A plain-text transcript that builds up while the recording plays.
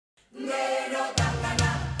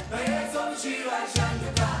My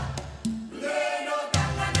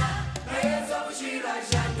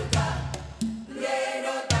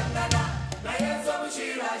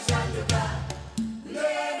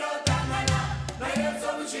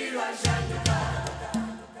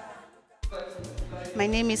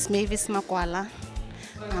name is Mavis Makwala.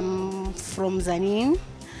 I'm from Zanin.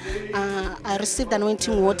 I received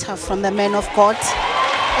anointing water from the man of God,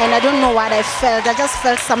 and I don't know what I felt. I just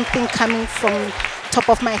felt something coming from top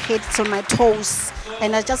of my head to my toes,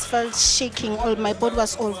 and I just felt shaking. All my body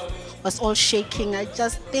was all shaking. I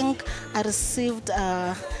just think I received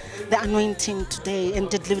the anointing today and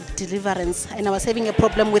deliverance, and I was having a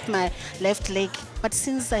problem with my left leg, but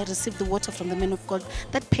since I received the water from the man of God,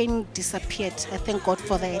 that pain disappeared. I thank God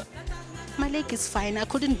for that. My leg is fine. I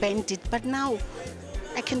couldn't bend it, but now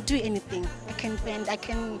I can do anything. I can bend, I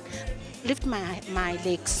can lift my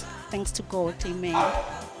legs, thanks to God. Amen.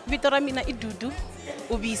 Vito ra mina I Dudu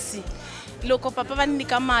Ubisi. Loko papa va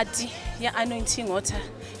nyika mati ya anointing water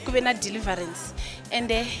ku ve na deliverance, and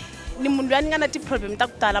ni munhu loyi a ni nga na ti-problem ta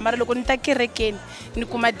ku tala, mara loko ni ta kerekeni ni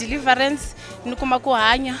kuma deliverance, ni kuma ku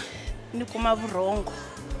hanya, ni kuma vurhongo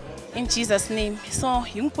in Jesus name. So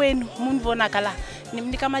hinkwenu munhu vonaka la ni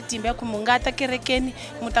mi nyika matimba ya ku mu nga ta kerekeni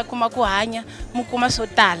mu ta kuma ku hanya, mu kuma swo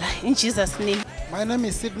tala in Jesus name. My name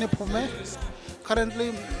is Sydney Pume.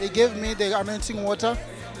 Currently, they gave me the anointing water.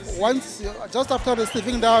 Once, just after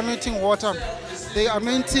receiving the anointing water, the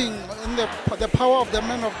anointing and the power of the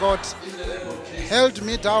man of God held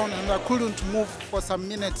me down, and I couldn't move for some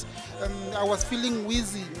minutes. I was feeling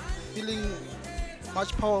wheezy, feeling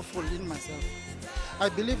much powerful in myself. I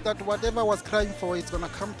believe that whatever I was crying for is going to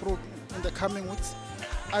come through in the coming weeks.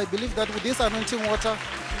 I believe that with this anointing water,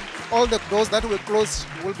 all the doors that were closed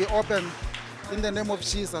will be open in the name of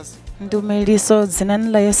Jesus. Ndumeliso dzina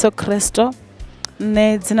la Yesu Kristo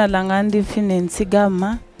ne dzina langa ndi Finensi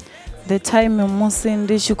Gama. The time musi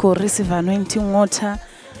ndi tshi khou receive anointing water,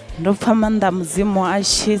 ndo pfa manda muzimu a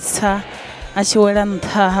tshitsa a tshi wela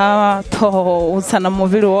nṱha ha ṱhoho u tsana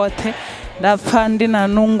muvhili woṱhe, nda pfa ndi na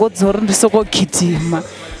nungo dzori ndi soko gidima.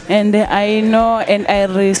 And I know and I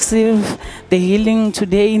receive the healing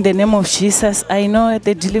today in the name of Jesus. I know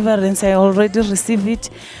the deliverance, I already received it.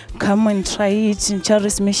 Come and try it in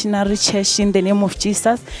Charis Missionary Church in the name of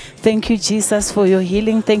Jesus. Thank you, Jesus, for your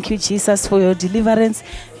healing. Thank you, Jesus, for your deliverance.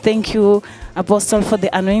 Thank you, Apostle, for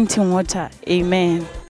the anointing water. Amen.